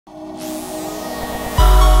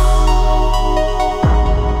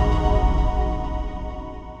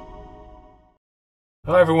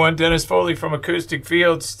Hi everyone, Dennis Foley from Acoustic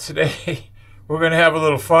Fields. Today we're going to have a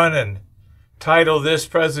little fun and title this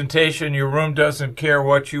presentation, Your Room Doesn't Care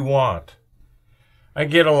What You Want. I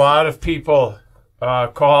get a lot of people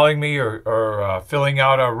calling me or filling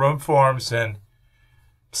out our room forms and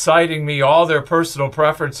citing me all their personal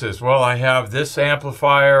preferences. Well, I have this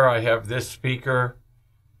amplifier, I have this speaker,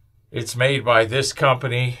 it's made by this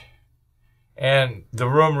company, and the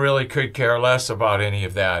room really could care less about any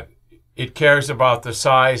of that. It cares about the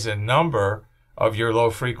size and number of your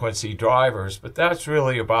low-frequency drivers, but that's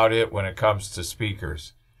really about it when it comes to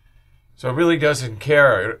speakers. So it really doesn't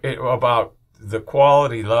care about the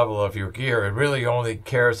quality level of your gear. It really only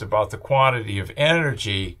cares about the quantity of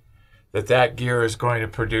energy that gear is going to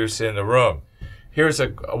produce in the room. Here's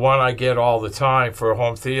one I get all the time for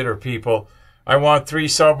home theater people. I want 3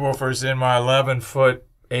 subwoofers in my 11-foot,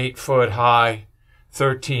 8-foot high,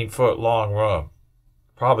 13-foot long room.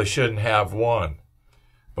 Probably shouldn't have 1,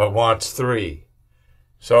 but wants 3.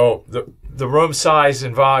 So the room size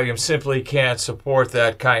and volume simply can't support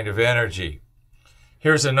that kind of energy.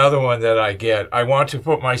 Here's another one that I get. I want to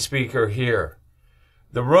put my speaker here.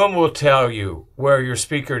 The room will tell you where your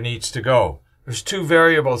speaker needs to go. There's 2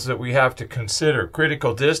 variables that we have to consider.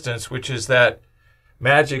 Critical distance, which is that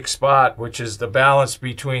magic spot, which is the balance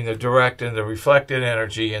between the direct and the reflected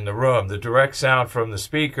energy in the room. The direct sound from the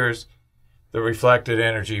speakers, the reflected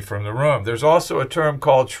energy from the room. There's also a term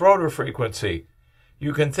called Schroeder frequency.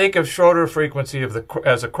 You can think of Schroeder frequency as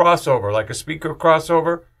a crossover, like a speaker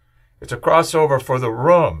crossover. It's a crossover for the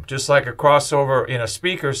room, just like a crossover in a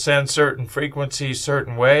speaker sends certain frequencies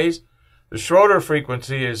certain ways. The Schroeder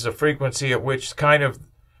frequency is a frequency at which kind of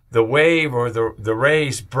the wave or the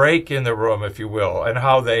rays break in the room, if you will, and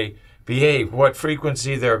how they behave, what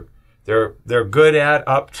frequency they're good at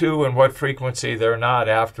up to and what frequency they're not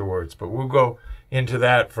afterwards. But we'll go into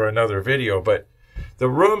that for another video. But the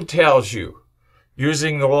room tells you,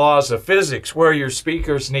 using the laws of physics, where your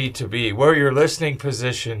speakers need to be, where your listening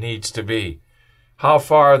position needs to be, how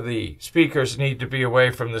far the speakers need to be away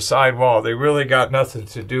from the sidewall. They really got nothing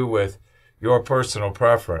to do with your personal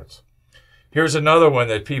preference. Here's another one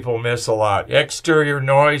that people miss a lot. Exterior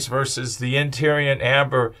noise versus the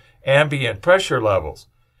interior ambient pressure levels.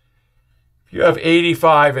 If you have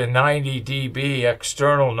 85 and 90 dB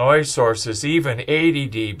external noise sources, even 80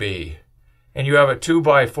 dB, and you have a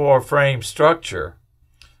 2x4 frame structure,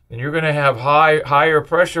 then you're going to have higher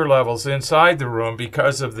pressure levels inside the room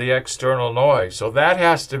because of the external noise. So that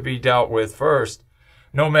has to be dealt with first,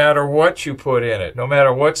 no matter what you put in it, no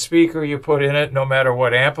matter what speaker you put in it, no matter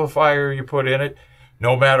what amplifier you put in it,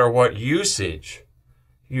 no matter what usage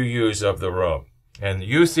you use of the room. And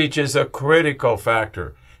usage is a critical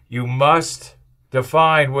factor. You must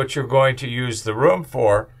define what you're going to use the room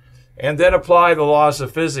for and then apply the laws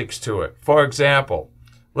of physics to it. For example,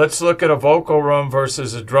 let's look at a vocal room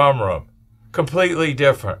versus a drum room. Completely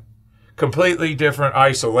different. Completely different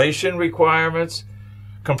isolation requirements,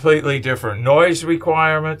 completely different noise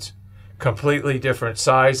requirements, completely different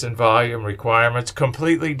size and volume requirements,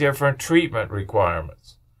 completely different treatment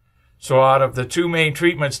requirements. So out of the 2 main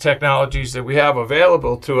treatments technologies that we have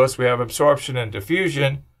available to us, we have absorption and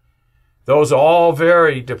diffusion. Those all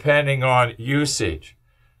vary depending on usage.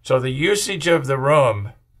 So the usage of the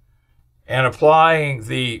room and applying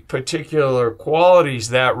the particular qualities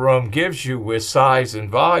that room gives you with size and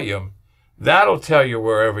volume, that'll tell you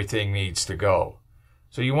where everything needs to go.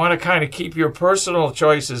 So you want to kind of keep your personal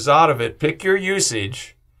choices out of it. Pick your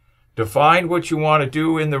usage, define what you want to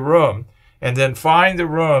do in the room, and then find the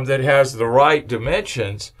room that has the right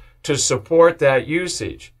dimensions to support that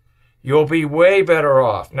usage. You'll be way better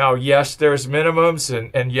off. Now, yes, there's minimums,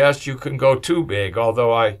 and yes, you can go too big,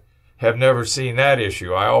 although I have never seen that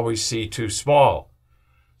issue. I always see too small.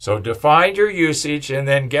 So define your usage and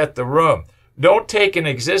then get the room. Don't take an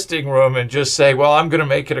existing room and just say, well, I'm going to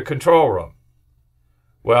make it a control room.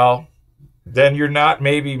 Well, then you're not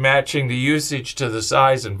maybe matching the usage to the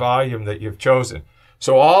size and volume that you've chosen.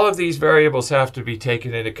 So all of these variables have to be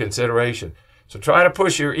taken into consideration. So try to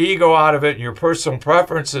push your ego out of it and your personal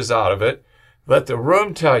preferences out of it. Let the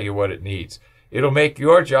room tell you what it needs. It'll make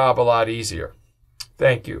your job a lot easier.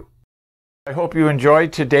 Thank you. I hope you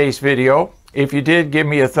enjoyed today's video. If you did, give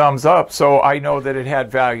me a thumbs up so I know that it had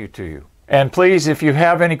value to you. And please, if you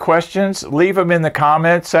have any questions, leave them in the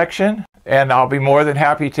comment section, and I'll be more than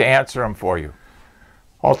happy to answer them for you.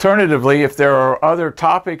 Alternatively, if there are other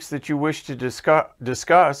topics that you wish to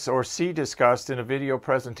discuss or see discussed in a video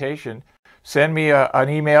presentation, send me an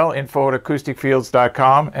email,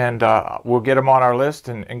 info@acousticfields.com, and we'll get them on our list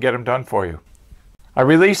and get them done for you. I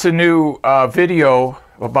release a new video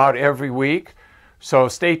about every week, so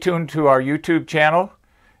stay tuned to our YouTube channel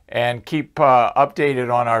and keep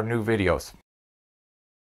updated on our new videos.